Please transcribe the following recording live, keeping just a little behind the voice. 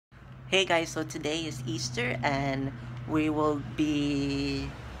Hey guys, so today is Easter and we will be,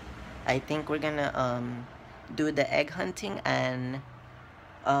 I think we're gonna do the egg hunting and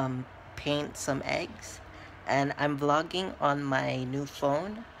paint some eggs. And I'm vlogging on my new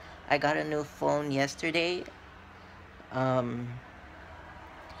phone. I got a new phone yesterday. Um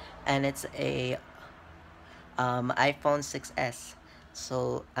and it's a iPhone 6s.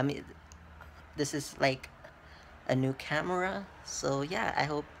 So I mean, this is like a new camera. So yeah, I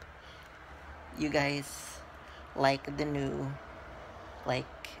hope you guys like the new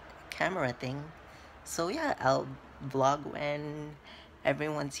like camera thing. So yeah, I'll vlog when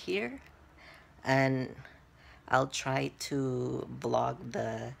everyone's here, and I'll try to vlog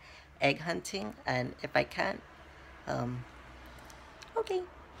the egg hunting, and if I can't, okay.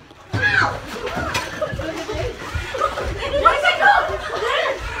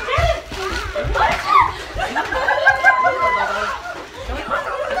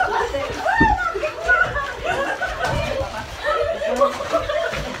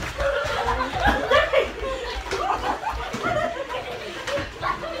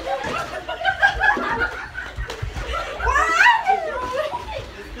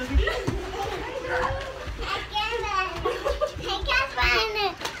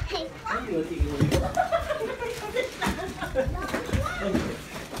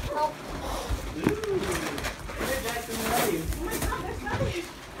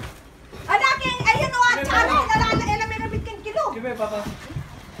 Come here, Papa.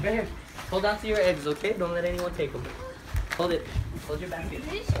 Right here. Hold on to your eggs, okay? Don't let anyone take them. Hold it. Hold your basket.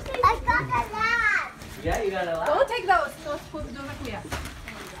 I got a lot. Yeah, you got a lot. Don't take those. Those food do not clear.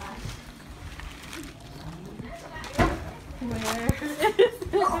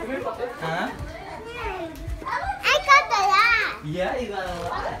 Huh? I got a lot. Yeah, you got a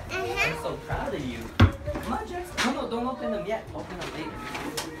lot. I'm so proud of you. Come on, Jackson. No, don't open them yet. Open them later.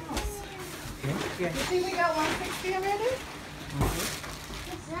 Okay. You think we got 160 already?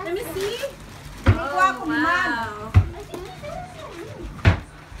 Let me see. Wow.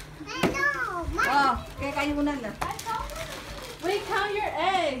 Oh, kaya kayo muna na. Wait, count your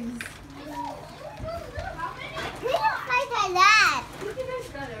eggs. We don't like a lot.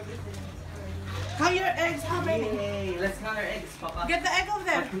 Count your eggs. How many? Yay. Let's count our eggs, Papa. Get the egg over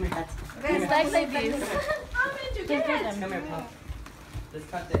there. Come here. It's like this. How many did you get? Come here, Papa. Let's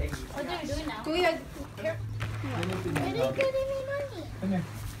count the eggs. What are you doing now? Kuya, Where are you getting me money? Come here.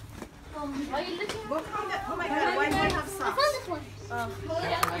 Are you looking? go count it. Oh my God, why do I have I socks? found this one. Count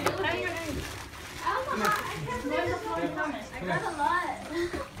your eggs. I got a lot.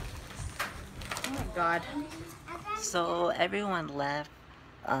 Oh my God. So everyone left.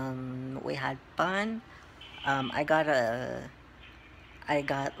 We had fun. I got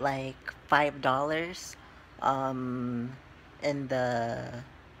like $5 in the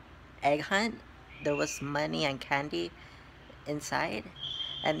egg hunt. There was money and candy inside,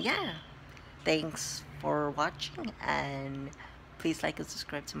 and yeah, thanks for watching, and please like and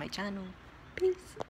subscribe to my channel. Peace.